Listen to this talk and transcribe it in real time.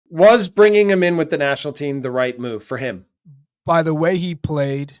Was bringing him in with the national team the right move for him? By the way he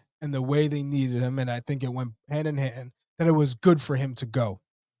played and the way they needed him, and I think it went hand in hand, that it was good for him to go.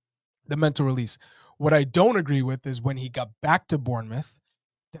 The mental release. What I don't agree with is when he got back to Bournemouth,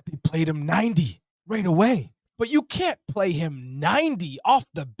 that they played him 90 right away. But you can't play him 90 off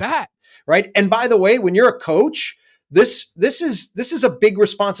the bat. Right. And by the way, when you're a coach, this is a big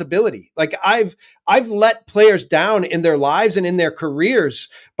responsibility. Like I've let players down in their lives and in their careers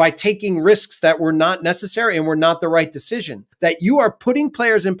by taking risks that were not necessary and were not the right decision. That you are putting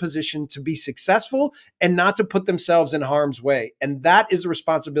players in position to be successful and not to put themselves in harm's way. And that is the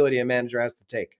responsibility a manager has to take.